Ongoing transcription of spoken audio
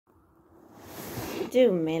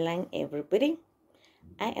Dumelang everybody.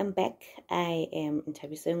 I am back. I am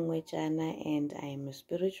Ntabiseng Wejana and I am a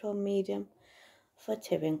spiritual medium for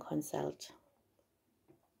Tebeng Consult.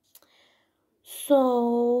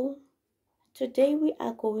 So today we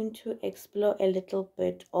are going to explore a little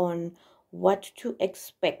bit on what to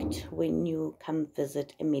expect when you come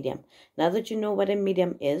visit a medium. Now that you know what a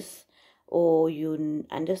medium is, or you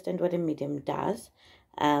understand what a medium does,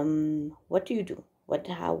 what do you do?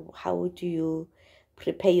 How do you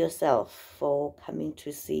prepare yourself for coming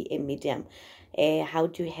to see a medium? How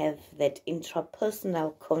do you have that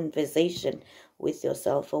intrapersonal conversation with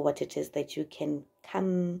yourself, or what it is that you can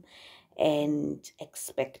come and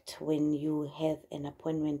expect when you have an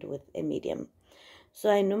appointment with a medium? So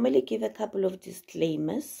I normally give a couple of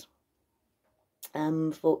disclaimers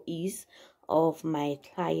for ease of my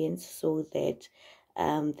clients, so that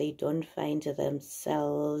they don't find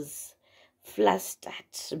themselves flustered,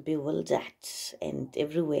 bewildered, and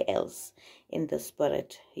everywhere else in the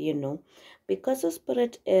spirit, because the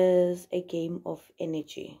spirit is a game of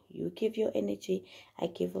energy. You give your energy, I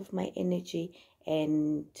give of my energy,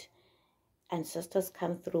 and ancestors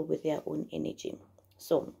come through with their own energy.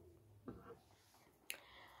 So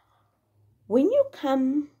when you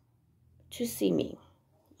come to see me,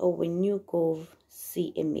 or when you go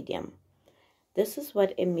see a medium, this is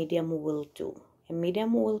what a medium will do. A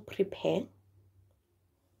medium will prepare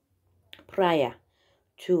prior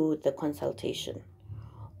to the consultation,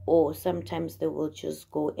 or sometimes they will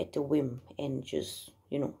just go at a whim and just,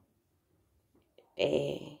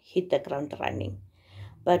 hit the ground running.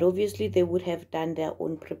 But obviously they would have done their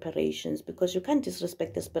own preparations, because you can't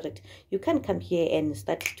disrespect the spirit. You can't come here and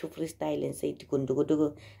start to freestyle and say,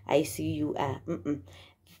 I see you are.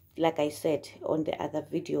 Like I said on the other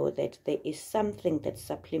video, that there is something that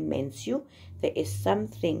supplements you. There is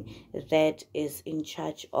something that is in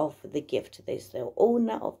charge of the gift. There's the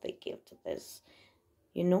owner of the gift. There's,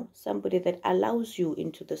 somebody that allows you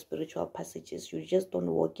into the spiritual passages. You just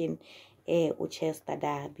don't walk in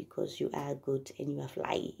because you are good and you are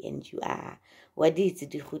fly and you are what is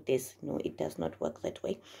it. No, it does not work that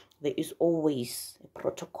way. There is always a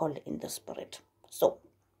protocol in the spirit. So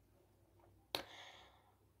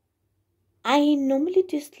I normally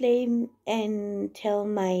disclaim and tell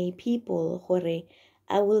my people, Hore,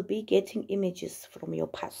 I will be getting images from your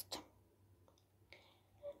past.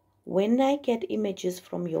 When I get images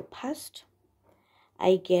from your past,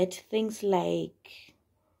 I get things like,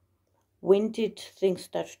 when did things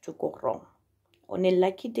start to go wrong? On a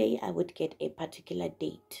lucky day, I would get a particular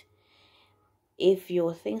date. If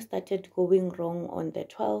your thing started going wrong on the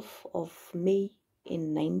 12th of May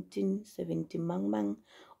in 1970,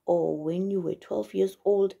 or when you were 12 years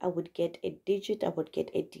old, I would get a digit, I would get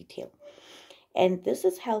a detail. And this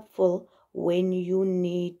is helpful when you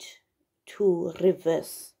need to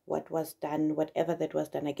reverse what was done, whatever that was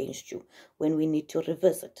done against you, when we need to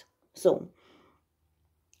reverse it. So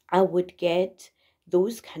I would get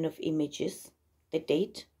those kind of images, the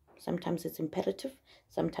date. Sometimes it's imperative,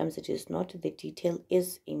 sometimes it is not. The detail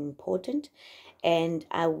is important. And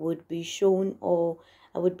I would be shown,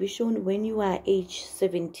 when you are age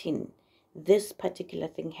 17, this particular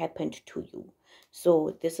thing happened to you.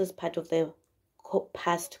 So this is part of the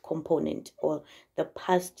past component, or the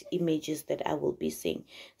past images that I will be seeing.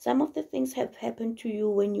 Some of the things have happened to you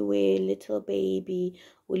when you were a little baby,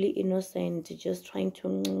 really innocent, just trying to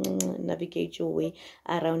navigate your way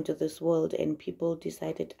around this world, and people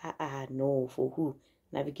decided, no, for who?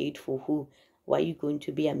 Navigate for who? Why are you going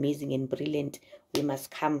to be amazing and brilliant? We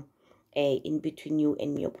must come in between you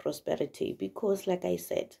and your prosperity, because like I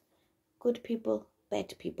said, good people,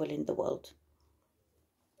 bad people in the world.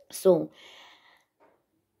 So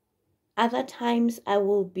other times I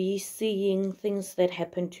will be seeing things that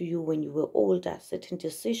happened to you when you were older, certain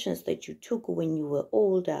decisions that you took when you were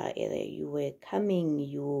older, you were coming,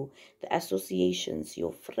 the associations,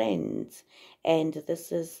 your friends, and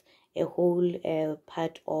this is a whole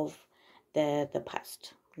part of the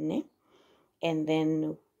past. Ne? And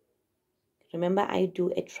then remember, I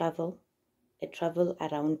do a travel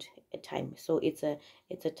around a time. So it's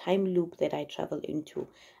a time loop that I travel into.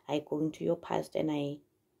 I go into your past and I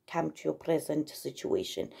come to your present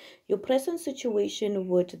situation. Your present situation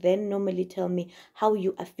would then normally tell me how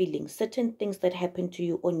you are feeling, certain things that happen to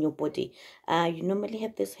you on your body. You normally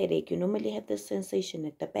have this headache, you normally have this sensation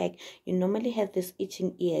at the back, you normally have this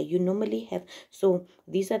itching ear, you normally have, so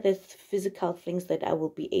these are the physical things that I will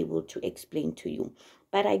be able to explain to you.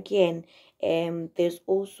 But again, there's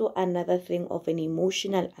also another thing of an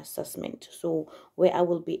emotional assessment, so where I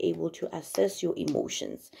will be able to assess your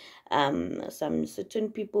emotions. Some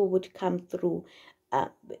certain people would come through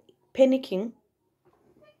panicking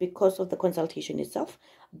because of the consultation itself,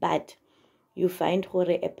 but you find where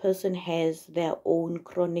a person has their own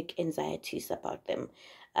chronic anxieties about them.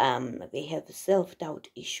 They have self-doubt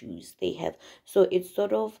issues. They have, so it's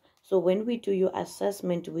sort of, so when we do your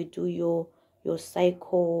assessment, we do your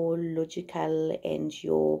psychological and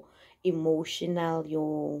your emotional,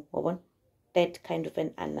 your that kind of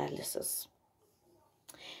an analysis.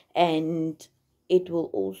 And it will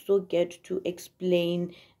also get to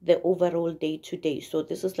explain the overall day-to-day. So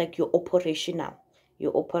this is like your operational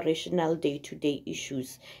day-to-day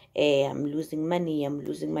issues. I'm losing money, I'm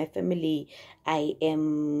losing my family, I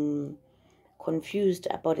am confused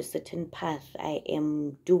about a certain path, I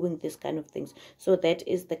am doing this kind of things. So that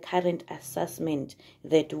is the current assessment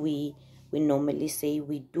that we normally say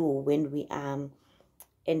we do when we are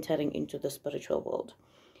entering into the spiritual world.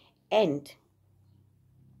 And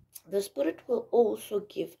the spirit will also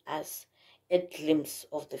give us a glimpse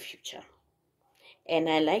of the future. And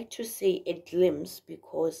I like to say a glimpse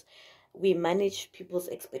because we manage people's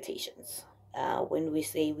expectations when we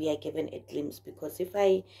say we are given a glimpse. Because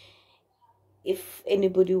if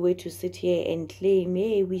anybody were to sit here and claim,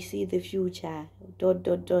 hey, we see the future, ...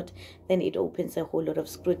 then it opens a whole lot of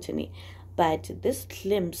scrutiny. But this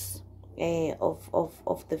glimpse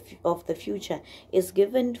of the future is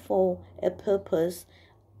given for a purpose.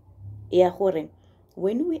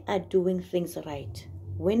 When we are doing things right,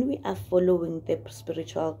 when we are following the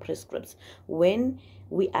spiritual prescripts, when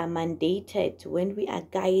we are mandated, when we are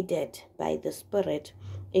guided by the Spirit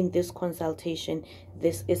in this consultation,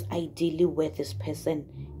 this is ideally where this person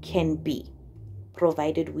can be,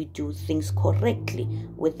 provided we do things correctly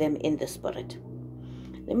with them in the Spirit.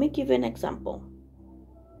 Let me give you an example.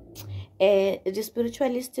 The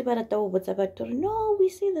spiritualists, no, we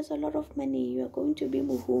see there's a lot of money, you are going to be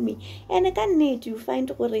muhumi, and I can't need, you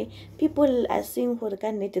find people are saying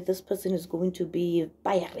this person is going to be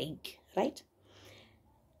bayarig, right?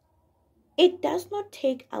 It does not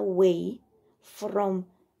take away from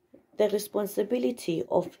the responsibility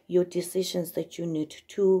of your decisions that you need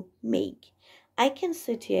to make. I can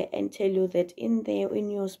sit here and tell you that in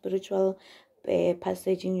your spiritual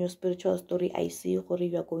passage, in your spiritual story, I see you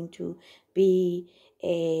are going to be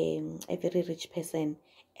a very rich person,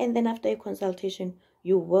 and then after a consultation,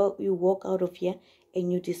 you walk out of here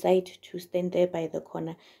and you decide to stand there by the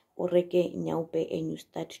corner and you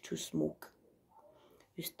start to smoke,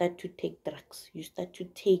 you start to take drugs, you start to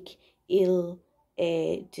take ill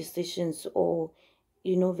decisions, or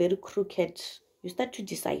very crooked, you start to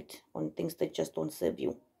decide on things that just don't serve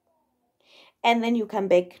you. And then you come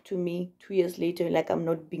back to me 2 years later, like, I'm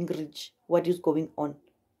not being rich. What is going on?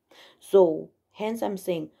 So, hence I'm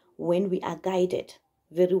saying, when we are guided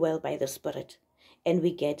very well by the Spirit, and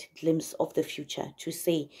we get a glimpse of the future to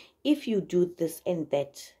say, if you do this and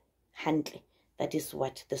that, handle, that is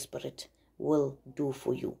what the Spirit will do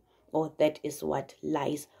for you, or that is what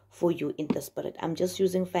lies for you in the Spirit. I'm just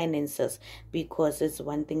using finances because it's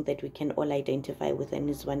one thing that we can all identify with,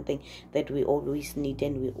 and it's one thing that we always need,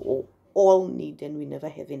 and we all need, and we never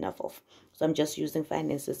have enough of. So I'm just using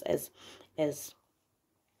finances as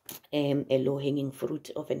a low-hanging fruit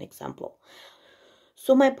of an example.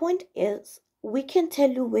 So my point is, we can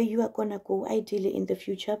tell you where you are going to go ideally in the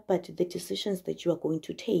future, but the decisions that you are going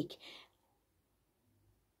to take,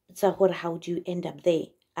 how do you end up there,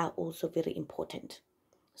 are also very important.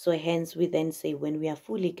 So hence we then say, when we are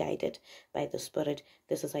fully guided by the Spirit,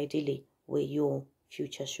 this is ideally where your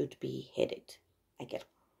future should be headed.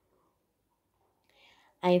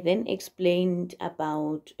 I then explained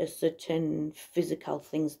about a certain physical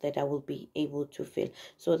things that I will be able to feel.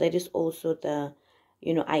 So that is also the,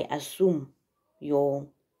 I assume your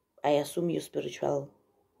spiritual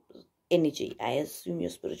energy. I assume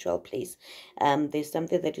your spiritual place. There's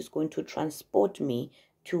something that is going to transport me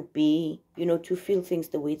to be, to feel things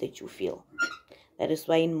the way that you feel. That is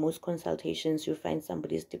why in most consultations you find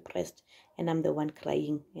somebody is depressed, and I'm the one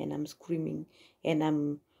crying, and I'm screaming, and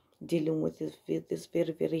I'm dealing with this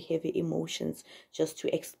very, very heavy emotions just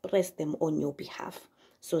to express them on your behalf.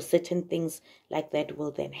 So certain things like that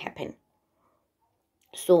will then happen.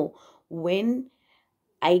 So when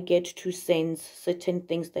I get to sense certain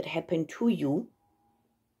things that happen to you,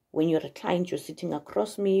 when you're a client, you're sitting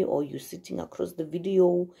across me, or you're sitting across the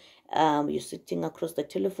video, you're sitting across the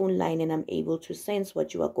telephone line, and I'm able to sense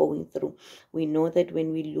what you are going through. We know that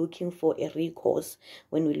when we're looking for a recourse,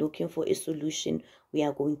 when we're looking for a solution, we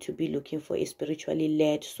are going to be looking for a spiritually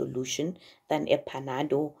led solution than a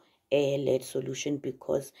panado led solution,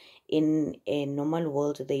 because in a normal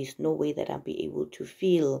world, there is no way that I'll be able to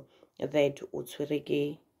feel that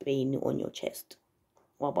pain on your chest.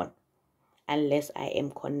 unless I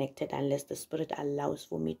am connected, unless the Spirit allows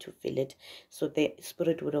for me to feel it. So the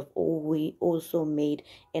Spirit would have always also made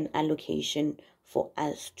an allocation for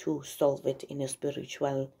us to solve it in a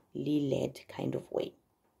spiritually led kind of way.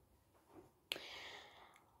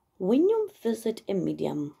 When you visit a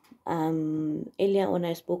medium, earlier on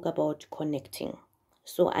I spoke about connecting.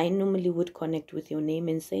 So I normally would connect with your name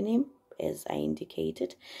and surname, as I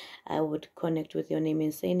indicated. I would connect with your name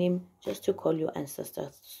and surname just to call your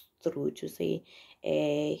ancestors through, to say,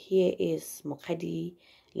 here is Mokadi,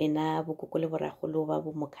 Lena, Bukukole Boragolo,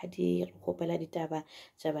 Babu Mokadi, Kopela Ditaba,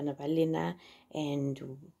 Chabana Balena, and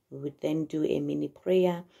we would then do a mini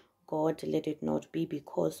prayer. God, let it not be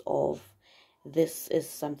because of this is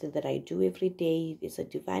something that I do every day. It's a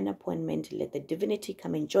divine appointment. Let the divinity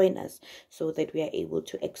come and join us so that we are able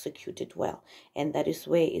to execute it well. And that is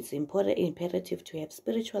where it's imperative to have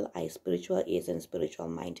spiritual eyes, spiritual ears, and spiritual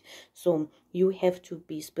mind. So you have to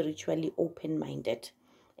be spiritually open-minded,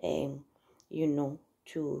 you know,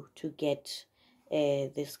 to get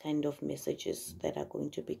this kind of messages that are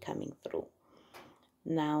going to be coming through.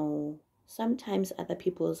 Now, sometimes other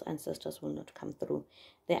people's ancestors will not come through.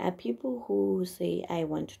 There are people who say, I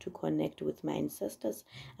want to connect with my ancestors.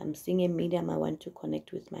 I'm seeing a medium, I want to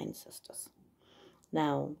connect with my ancestors.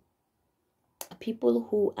 Now, people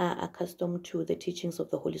who are accustomed to the teachings of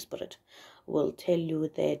the Holy Spirit will tell you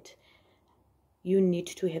that you need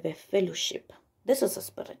to have a fellowship. This is a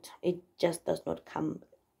spirit. It just does not come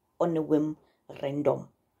on a whim, random.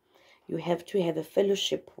 You have to have a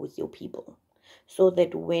fellowship with your people, so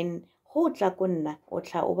that when ho tla ko nna o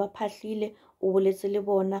tla o ba phahlile o boletse le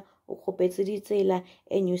bona o khopetse ditsela,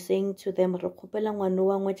 and you saying to them re khopela ngwana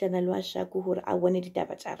wa ngwetjana le wa shaku hore a bone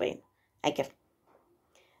ditaba tsa rena. Akere.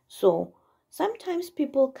 So sometimes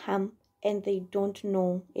people come and they don't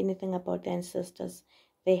know anything about their ancestors.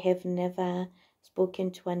 They have never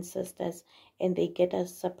spoken to ancestors, and they get a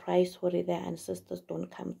surprise where their ancestors don't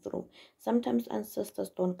come through. Sometimes ancestors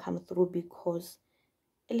don't come through because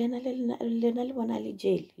you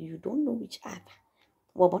don't know each other.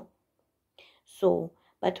 So,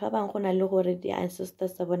 but the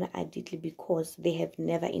ancestors are deadly because they have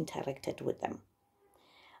never interacted with them.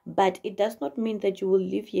 But it does not mean that you will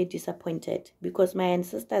leave here disappointed, because my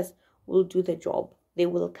ancestors will do the job. They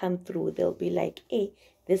will come through. They'll be like, hey,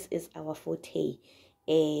 this is our forte.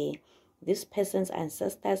 This person's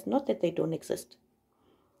ancestors, not that they don't exist.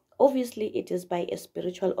 Obviously, it is by a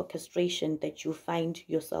spiritual orchestration that you find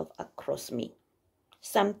yourself across me.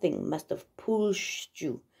 Something must have pushed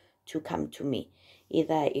you to come to me.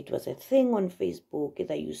 Either it was a thing on Facebook,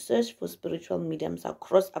 either you searched for spiritual mediums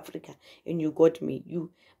across Africa and you got me.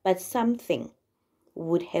 But something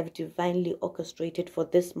would have divinely orchestrated for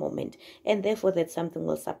this moment, and therefore that something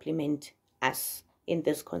will supplement us in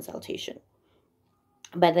this consultation.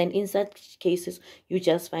 But then in such cases, you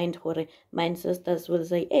just find my ancestors will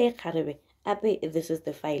say, hey, Kharebe, Abe, this is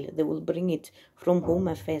the file. They will bring it from Home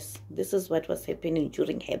Affairs. This is what was happening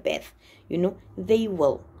during her birth. You know, they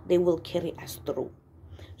will carry us through.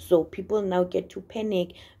 So people now get to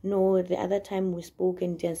panic. No, the other time we spoke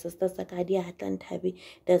and the ancestors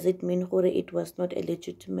does it mean it was not a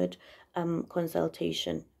legitimate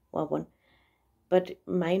consultation? But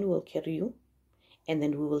mine will carry you, and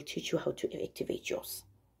then we will teach you how to activate yours.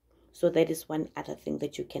 So that is one other thing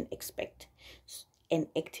that you can expect, an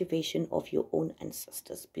activation of your own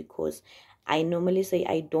ancestors, because I normally say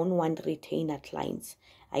I don't want retainer clients.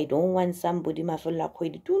 I don't want somebody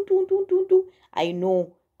I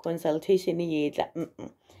know consultation.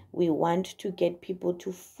 We want to get people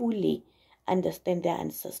to fully understand their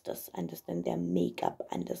ancestors, understand their makeup,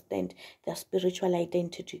 understand their spiritual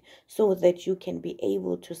identity, so that you can be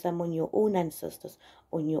able to summon your own ancestors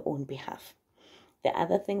on your own behalf. The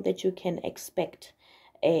other thing that you can expect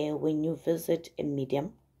when you visit a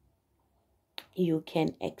medium, you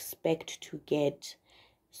can expect to get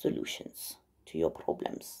solutions to your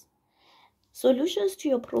problems. Solutions to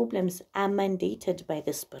your problems are mandated by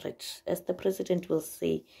the Spirit. As the President will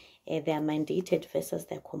say, they are mandated versus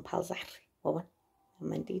they're compulsory.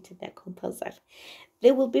 They're compulsory.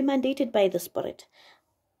 They will be mandated by the Spirit.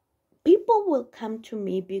 People will come to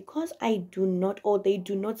me because I do not, or they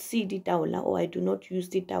do not see the Taula, or I do not use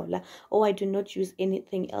the Taula, or I do not use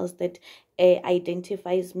anything else that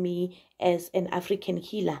identifies me as an African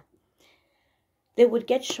healer. They would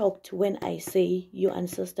get shocked when I say your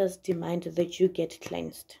ancestors demand that you get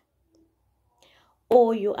cleansed,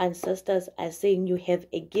 or your ancestors are saying you have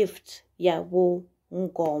a gift, yabo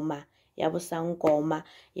ngoma, ya bo sangoma,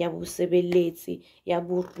 ya bo sebeletsi, ya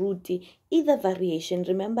bo ruti, either variation.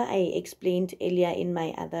 Remember I explained earlier in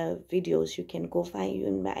my other videos, you can go find you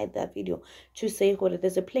in my other video to say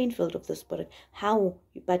there's a playing field of the spirit. How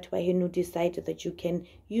but why you decide that you can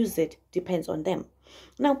use it depends on them.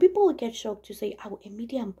 Now people will get shocked to say, oh, a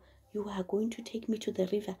medium, you are going to take me to the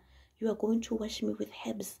river, you are going to wash me with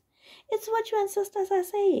herbs. It's what your ancestors are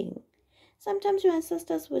saying. Sometimes your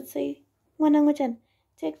ancestors would say, Wanangojan,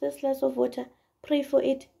 take this glass of water, pray for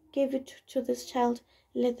it, give it to this child,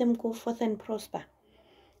 let them go forth and prosper.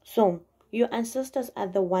 So your ancestors are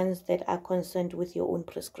the ones that are concerned with your own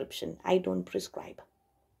prescription. I don't prescribe.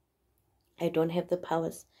 I don't have the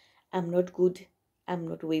powers. I'm not good. I'm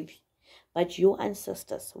not worthy. But your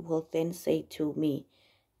ancestors will then say to me,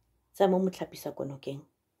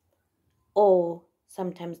 or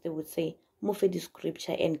sometimes they would say, move the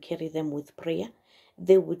scripture and carry them with prayer.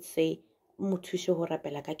 They would say,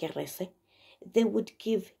 they would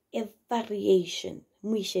give a variation.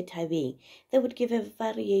 They would give a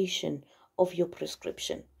variation of your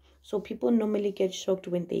prescription. So people normally get shocked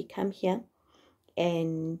when they come here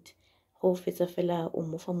and and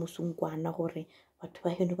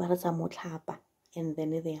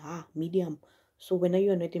then they medium. So when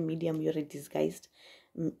you're not a medium, you're a disguised.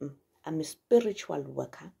 I'm a spiritual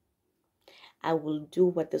worker. I will do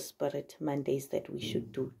what the spirit mandates that we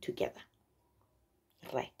should do together.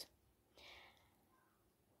 Right.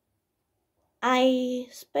 I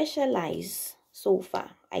specialize so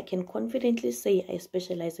far. I can confidently say I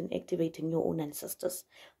specialize in activating your own ancestors,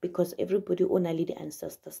 because everybody only the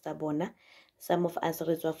ancestors tabona. Some of us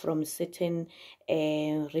are from certain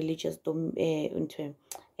religious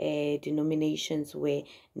denominations where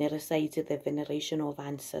they recite the veneration of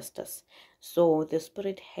ancestors. So the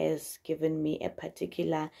spirit has given me a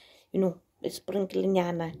particular, a sprinkling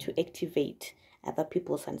to activate other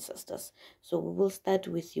people's ancestors. So we will start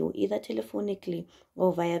with you either telephonically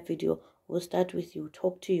or via video. We'll start with you,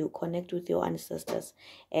 talk to you, connect with your ancestors,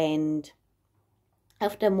 and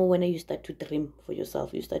after more, when you start to dream for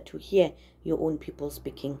yourself, you start to hear your own people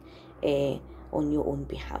speaking on your own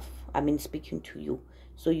behalf. I mean, speaking to you.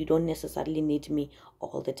 So you don't necessarily need me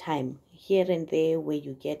all the time. Here and there where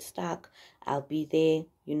you get stuck, I'll be there,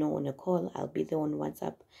 on a call. I'll be there on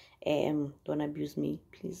WhatsApp. Don't abuse me,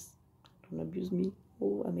 please. Don't abuse me.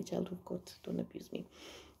 Oh, I'm a child of God. Don't abuse me.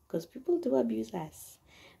 Because people do abuse us.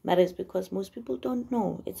 But it's because most people don't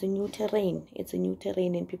know. It's a new terrain. It's a new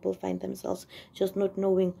terrain, and people find themselves just not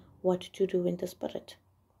knowing what to do in the spirit.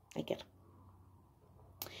 I get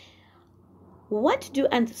it. What do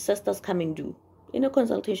ancestors come and do? In a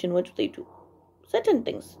consultation, what do they do? Certain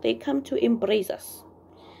things. They come to embrace us.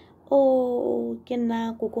 Oh,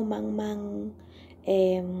 kena koko mang mang.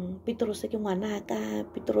 Petrose ke ngwanaka,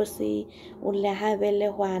 Petrose o le habele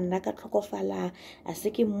hwana ka tlhokofala a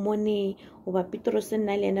se ke mmone oba Petrose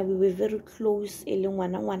nna le ena we were very close e le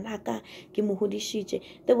ngwanaka ke mo hodishitse.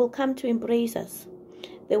 They will come to embrace us.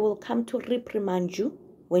 They will come to reprimand you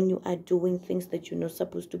when you are doing things that you're not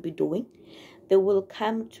supposed to be doing. They will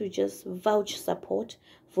come to just vouch support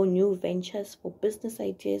for new ventures, for business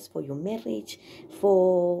ideas, for your marriage,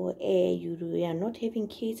 for you are not having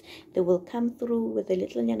kids. They will come through with a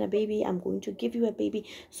little nyana baby. I'm going to give you a baby.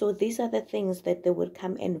 So these are the things that they will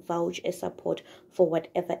come and vouch as support for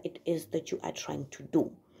whatever it is that you are trying to do.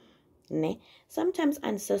 Ne? Sometimes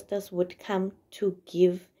ancestors would come to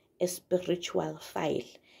give a spiritual file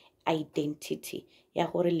identity. Ya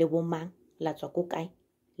gore le bomang la tswa ko kae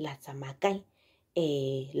la tsamaya kae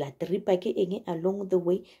la tripa ke eng along the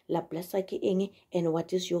way, la blessa ke eng, and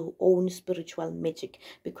what is your own spiritual magic,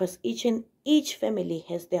 because each family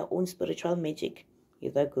has their own spiritual magic,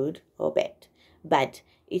 either good or bad, but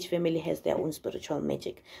each family has their own spiritual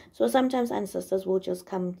magic. So sometimes ancestors will just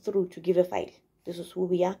come through to give a file. This is who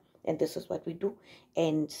we are and this is what we do.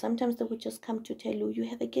 And sometimes they will just come to tell you, you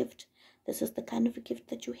have a gift. This is the kind of a gift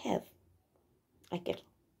that you have. I get it.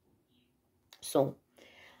 So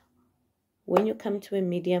when you come to a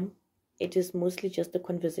medium, it is mostly just a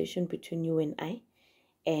conversation between you and I,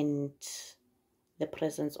 and the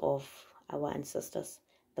presence of our ancestors,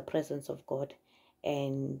 the presence of God.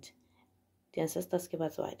 And the ancestors,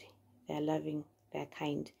 they are loving, they are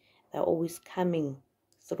kind, they're always coming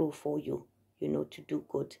through for you, to do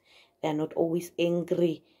good. They are not always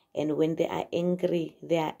angry, and when they are angry,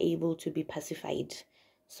 they are able to be pacified.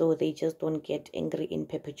 So they just don't get angry in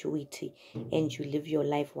perpetuity, and you live your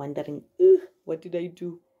life wondering, what did I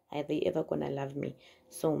do? Are they ever gonna love me?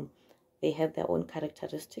 So they have their own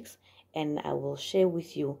characteristics, and I will share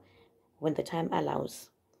with you when the time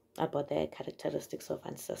allows about the characteristics of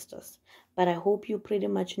ancestors. But I hope you pretty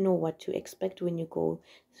much know what to expect when you go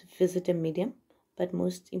visit a medium. But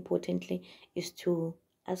most importantly is to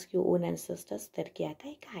ask your own ancestors that ke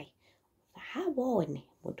kai kai ha bone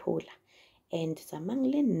mothola and zamang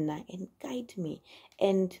le nna and guide me.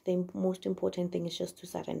 And the most important thing is just to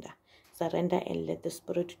surrender. Surrender and let the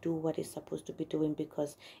spirit do what it's supposed to be doing,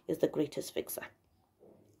 because it's the greatest fixer.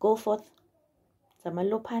 Go forth.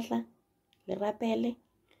 Zamalo phahla, le rapele,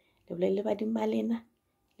 le bolele badimo ba lena,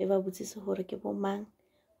 le ba botsise hore ke bo mang.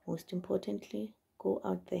 Most importantly, go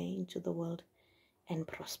out there into the world and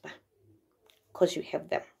prosper, because you have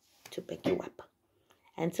them to back you up.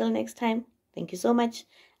 Until next time, thank you so much.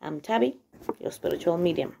 I'm Tabi, your spiritual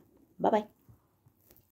medium. Bye-bye.